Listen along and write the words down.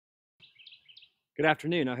Good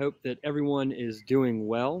afternoon. I hope that everyone is doing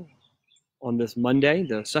well on this Monday,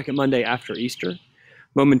 the second Monday after Easter.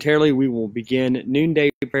 Momentarily, we will begin Noonday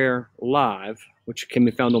Prayer live, which can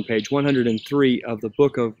be found on page 103 of the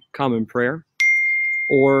Book of Common Prayer,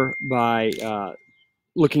 or by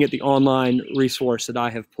looking at the online resource that I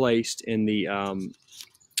have placed in the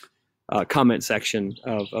comment section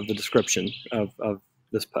of the description of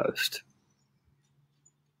this post.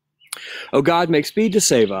 O God, make speed to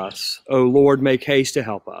save us. O Lord, make haste to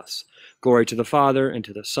help us. Glory to the Father, and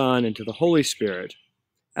to the Son, and to the Holy Spirit,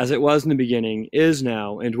 as it was in the beginning, is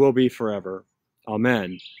now, and will be forever.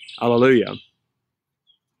 Amen. Alleluia.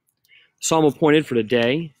 Psalm appointed for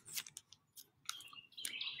today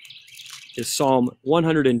is Psalm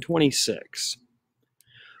 126.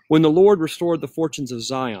 When the Lord restored the fortunes of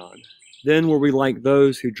Zion, then were we like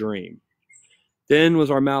those who dream. Then was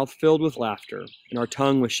our mouth filled with laughter, and our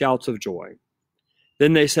tongue with shouts of joy.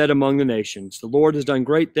 Then they said among the nations, the Lord has done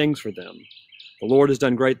great things for them. The Lord has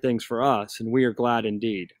done great things for us, and we are glad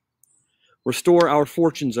indeed. Restore our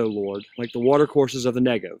fortunes, O Lord, like the watercourses of the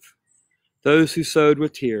Negev. Those who sowed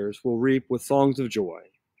with tears will reap with songs of joy.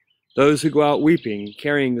 Those who go out weeping,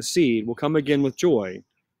 carrying the seed, will come again with joy,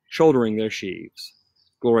 shouldering their sheaves.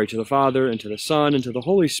 Glory to the Father, and to the Son, and to the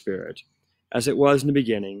Holy Spirit, as it was in the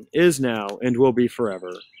beginning, is now, and will be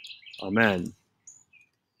forever. Amen.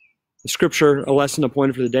 The scripture, a lesson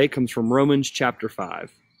appointed for the day, comes from Romans chapter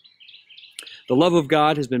 5. The love of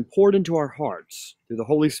God has been poured into our hearts through the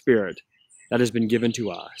Holy Spirit that has been given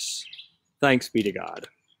to us. Thanks be to God.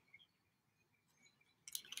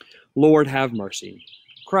 Lord, have mercy.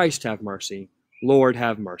 Christ, have mercy. Lord,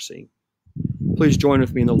 have mercy. Please join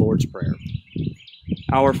with me in the Lord's Prayer.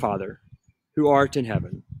 Our Father, who art in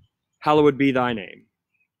heaven, hallowed be thy name.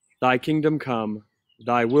 Thy kingdom come,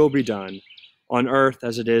 thy will be done, on earth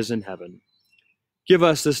as it is in heaven. Give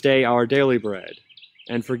us this day our daily bread,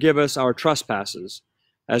 and forgive us our trespasses,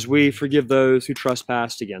 as we forgive those who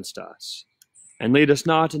trespass against us. And lead us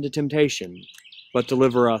not into temptation, but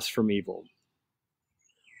deliver us from evil.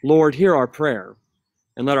 Lord, hear our prayer,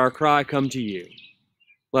 and let our cry come to you.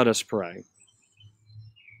 Let us pray.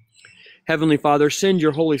 Heavenly Father, send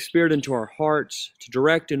your Holy Spirit into our hearts to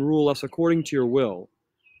direct and rule us according to your will,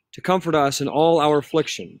 to comfort us in all our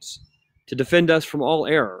afflictions, to defend us from all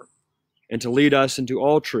error, and to lead us into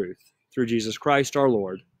all truth, through Jesus Christ our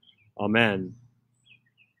Lord. Amen.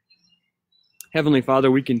 Heavenly Father,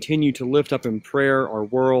 we continue to lift up in prayer our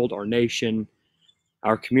world, our nation,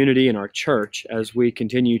 our community, and our church as we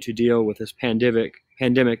continue to deal with this pandemic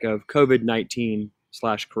of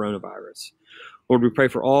COVID-19/coronavirus. Lord, we pray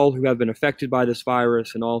for all who have been affected by this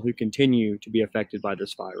virus and all who continue to be affected by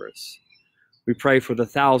this virus. We pray for the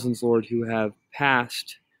thousands, Lord, who have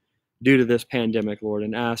passed due to this pandemic, Lord,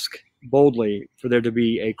 and ask boldly for there to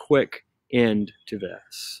be a quick end to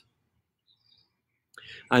this.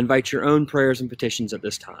 I invite your own prayers and petitions at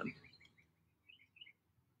this time.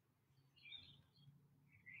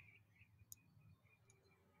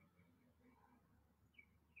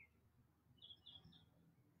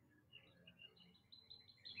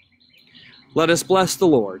 Let us bless the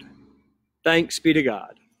Lord. Thanks be to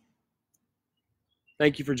God.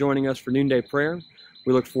 Thank you for joining us for Noonday Prayer.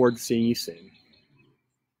 We look forward to seeing you soon.